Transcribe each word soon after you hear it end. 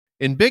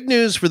In big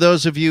news for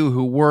those of you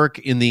who work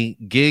in the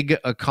gig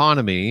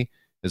economy,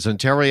 is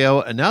Ontario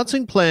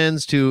announcing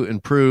plans to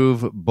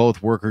improve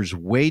both workers'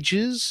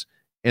 wages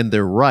and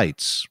their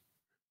rights.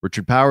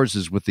 Richard Powers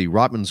is with the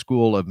Rotman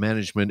School of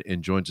Management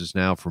and joins us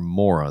now for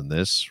more on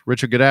this.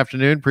 Richard, good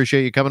afternoon.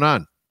 Appreciate you coming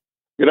on.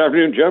 Good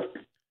afternoon, Jeff.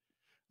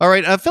 All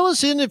right, fill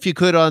us in, if you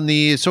could, on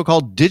the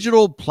so-called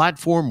Digital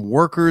Platform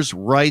Workers'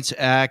 Rights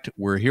Act.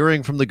 We're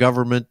hearing from the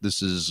government.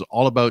 This is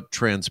all about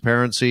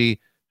transparency.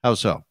 How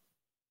so?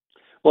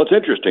 Well, it's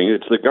interesting.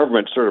 It's the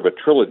government's sort of a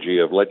trilogy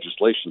of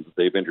legislation that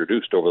they've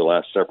introduced over the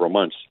last several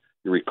months.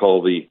 You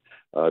recall the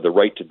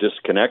right to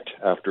disconnect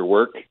after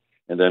work,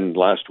 and then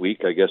last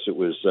week, I guess it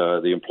was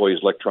the employees'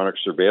 electronic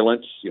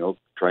surveillance.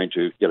 Trying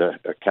to get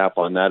a cap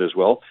on that as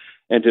well.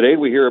 And today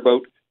we hear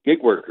about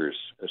gig workers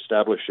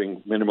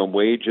establishing minimum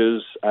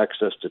wages,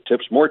 access to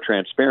tips, more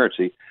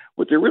transparency.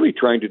 What they're really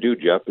trying to do,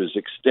 Jeff, is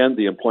extend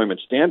the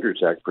Employment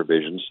Standards Act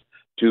provisions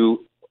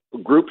to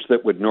groups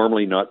that would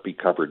normally not be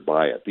covered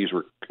by it. These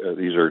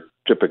are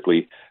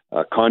typically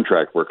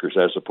contract workers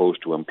as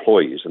opposed to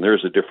employees, and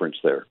there's a difference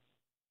there.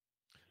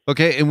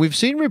 Okay, and we've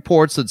seen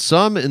reports that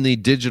some in the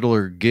digital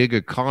or gig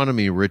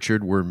economy,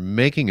 Richard, were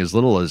making as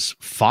little as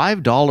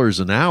 $5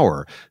 an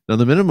hour. Now,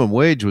 the minimum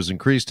wage was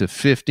increased to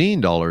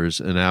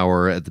 $15 an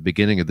hour at the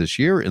beginning of this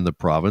year in the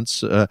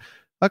province.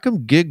 How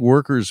come gig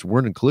workers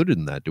weren't included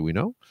in that? Do we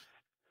know?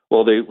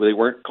 Well, they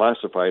weren't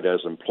classified as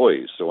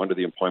employees. So under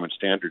the Employment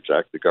Standards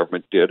Act, the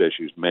government did, as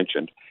you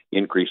mentioned,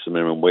 increase the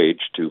minimum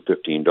wage to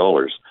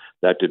 $15.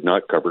 That did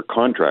not cover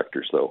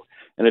contractors, though.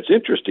 And it's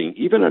interesting,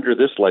 even under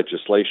this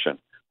legislation,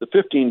 the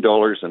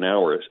 $15 an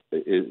hour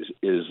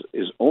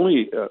is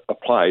only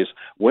applies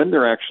when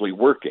they're actually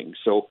working.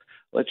 So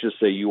let's just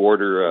say you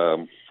order,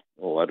 an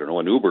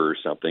Uber or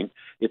something.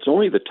 It's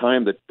only the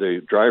time that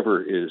the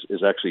driver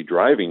is actually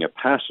driving a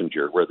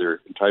passenger where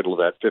they're entitled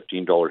to that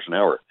 $15 an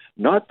hour,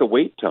 not the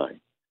wait time.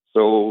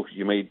 So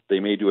they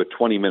may do a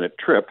 20-minute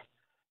trip.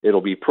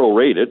 It'll be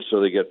prorated, so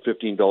they get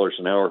 $15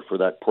 an hour for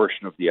that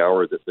portion of the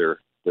hour that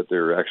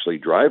they're actually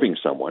driving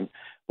someone.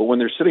 But when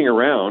they're sitting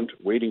around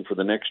waiting for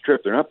the next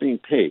trip, they're not being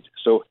paid.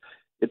 So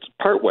it's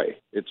partway.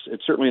 It's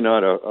certainly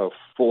not a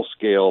full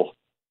scale.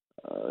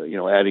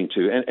 Adding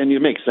to, and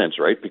it makes sense,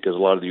 right? Because a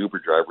lot of the Uber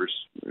drivers,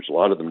 there's a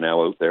lot of them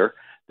now out there,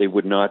 they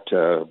would not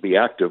be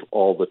active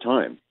all the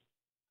time.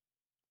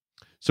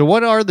 So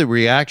what are the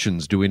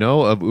reactions, do we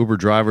know, of Uber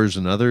drivers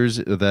and others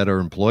that are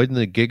employed in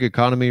the gig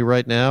economy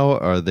right now?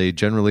 Are they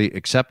generally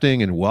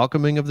accepting and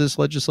welcoming of this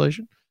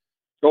legislation?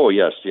 Oh,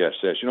 yes. You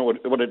know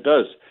what it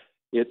does?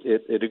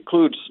 It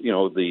includes,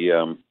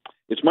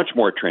 it's much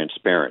more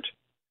transparent.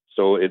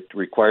 So it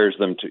requires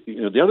them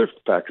to, the other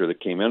factor that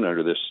came in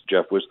under this,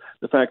 Jeff, was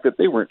the fact that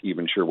they weren't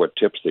even sure what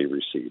tips they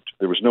received.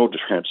 There was no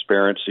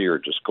transparency or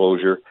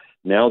disclosure.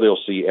 Now they'll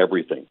see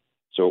everything.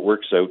 So it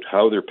works out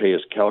how their pay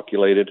is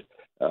calculated.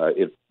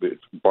 It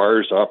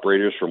bars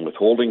operators from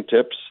withholding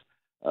tips.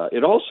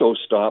 It also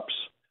stops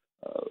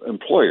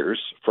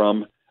employers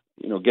from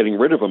getting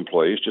rid of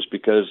employees just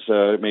because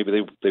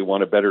maybe they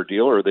want a better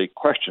deal or they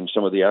question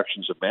some of the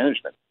actions of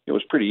management. It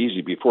was pretty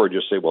easy before to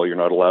just say, well, you're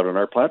not allowed on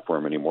our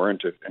platform anymore and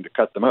to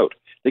cut them out.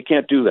 They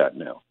can't do that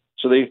now.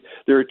 So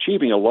they're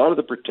achieving a lot of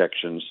the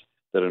protections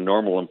that a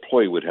normal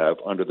employee would have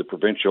under the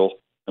Provincial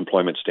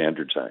Employment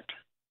Standards Act.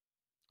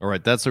 All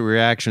right, that's a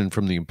reaction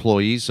from the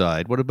employee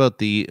side. What about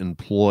the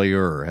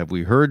employer? Have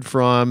we heard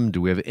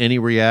do we have any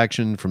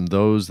reaction from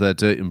those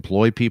that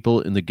employ people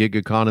in the gig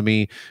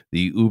economy,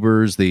 the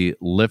Ubers, the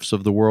Lyfts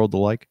of the world, the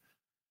like?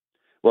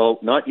 Well,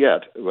 not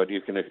yet, but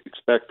you can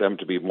expect them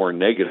to be more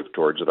negative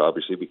towards it,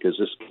 obviously, because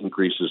this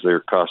increases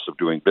their cost of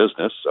doing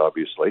business,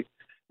 obviously.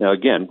 Now,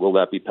 again, will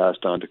that be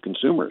passed on to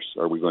consumers?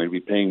 Are we going to be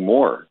paying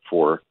more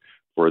for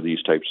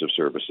these types of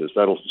services?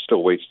 That'll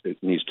still wait. It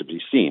needs to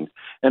be seen.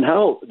 And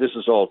how this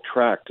is all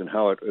tracked and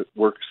how it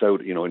works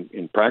out,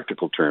 in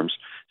practical terms,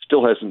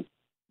 still hasn't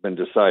been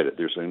decided.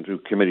 There's a new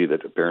committee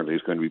that apparently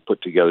is going to be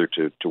put together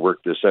to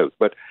work this out.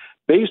 But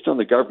based on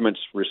the government's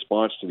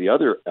response to the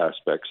other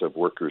aspects of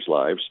workers'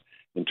 lives,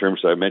 in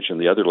terms of, I mentioned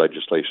the other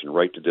legislation,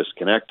 right to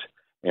disconnect,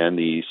 and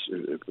the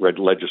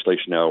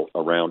legislation now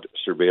around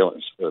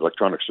surveillance,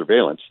 electronic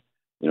surveillance,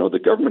 the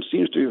government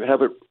seems to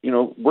have it,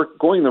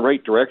 going in the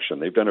right direction.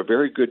 They've done a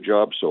very good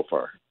job so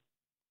far.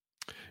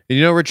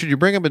 And Richard, you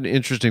bring up an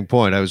interesting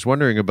point. I was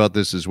wondering about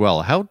this as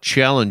well. How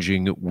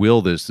challenging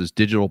will this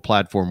Digital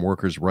Platform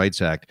Workers'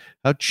 Rights Act,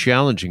 how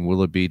challenging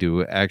will it be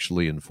to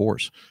actually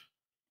enforce?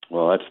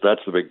 Well,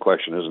 that's the big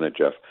question, isn't it,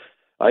 Jeff?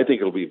 I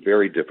think it'll be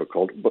very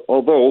difficult, but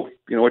although,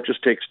 it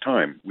just takes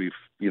time. We've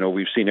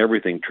seen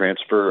everything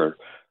transfer, or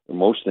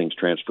most things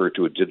transfer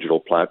to a digital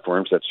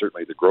platforms. That's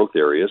certainly the growth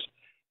areas.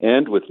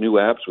 And with new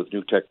apps, with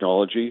new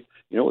technology,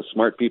 with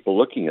smart people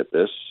looking at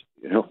this,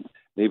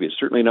 maybe it's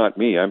certainly not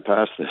me. I'm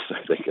past this,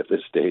 I think, at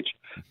this stage.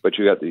 But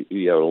you have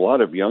a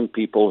lot of young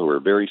people who are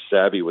very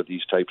savvy with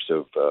this type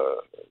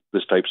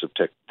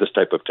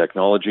of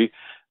technology.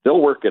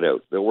 They'll work it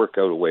out. They'll work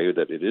out a way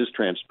that it is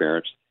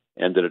transparent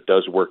and that it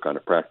does work on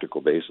a practical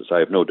basis. I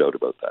have no doubt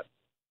about that.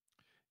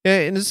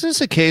 And is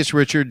this a case,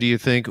 Richard, do you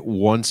think,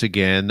 once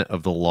again,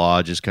 of the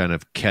law just kind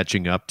of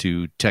catching up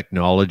to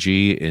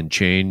technology and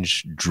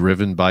change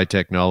driven by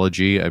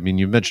technology? I mean,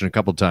 you mentioned a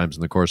couple times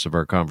in the course of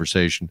our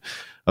conversation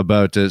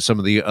about some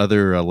of the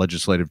other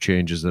legislative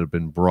changes that have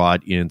been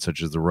brought in,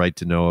 such as the right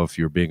to know if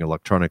you're being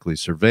electronically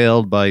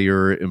surveilled by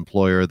your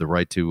employer, the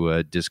right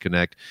to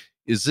disconnect.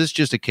 Is this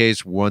just a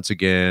case, once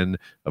again,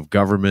 of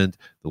government,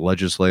 the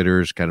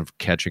legislators kind of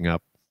catching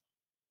up?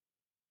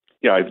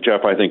 Yeah,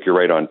 Jeff, I think you're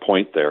right on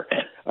point there.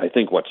 I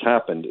think what's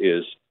happened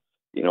is,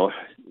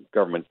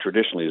 government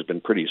traditionally has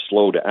been pretty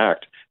slow to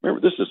act.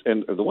 Remember,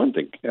 and the one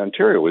thing,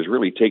 Ontario is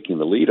really taking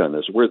the lead on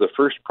this. We're the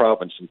first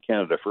province in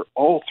Canada for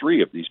all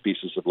three of these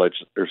pieces of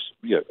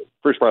legislation.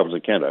 First province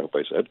in Canada, I hope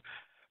I said.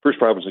 First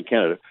province in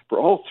Canada for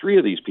all three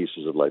of these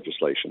pieces of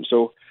legislation.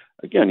 So,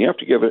 again, you have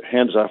to give it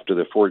hands off to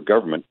the Ford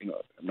government. I'm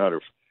not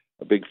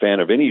a big fan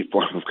of any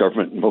form of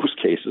government in most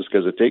cases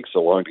because it takes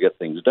so long to get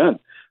things done.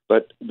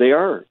 But they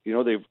are,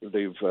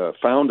 they've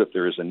found that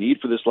there is a need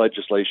for this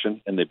legislation,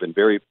 and they've been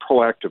very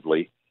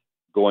proactively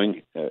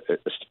trying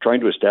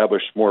to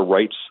establish more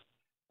rights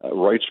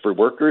for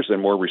workers and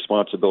more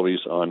responsibilities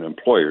on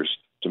employers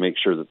to make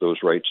sure that those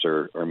rights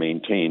are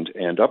maintained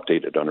and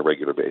updated on a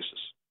regular basis.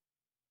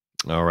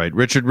 All right,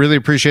 Richard, really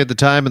appreciate the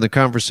time and the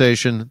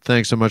conversation.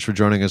 Thanks so much for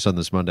joining us on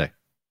this Monday.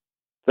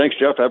 Thanks,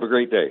 Jeff. Have a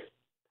great day.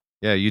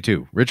 Yeah, you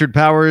too. Richard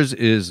Powers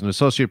is an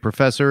associate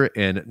professor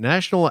and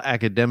national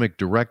academic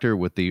director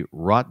with the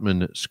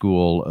Rotman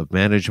School of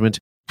Management.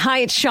 Hi,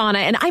 it's Shauna,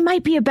 and I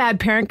might be a bad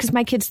parent because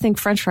my kids think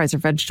French fries are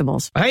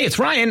vegetables. Hey, it's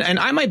Ryan, and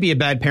I might be a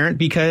bad parent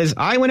because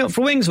I went out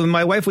for wings when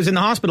my wife was in the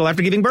hospital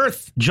after giving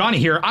birth. Johnny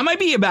here. I might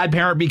be a bad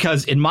parent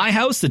because in my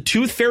house, the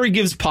tooth fairy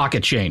gives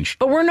pocket change.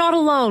 But we're not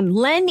alone.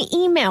 Len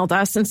emailed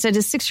us and said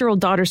his 6-year-old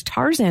daughter's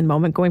Tarzan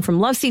moment going from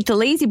love seat to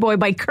lazy boy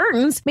by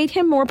curtains made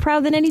him more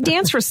proud than any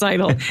dance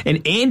recital.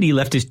 And Andy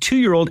left his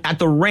 2-year-old at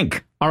the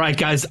rink. All right,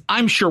 guys,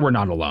 I'm sure we're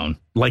not alone.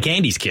 Like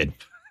Andy's kid.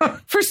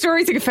 For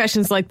stories and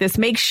confessions like this,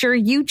 make sure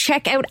you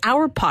check out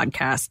our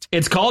podcast.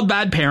 It's called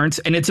Bad Parents,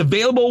 and it's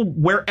available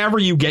wherever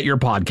you get your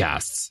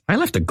podcasts. I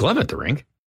left a glove at the rink.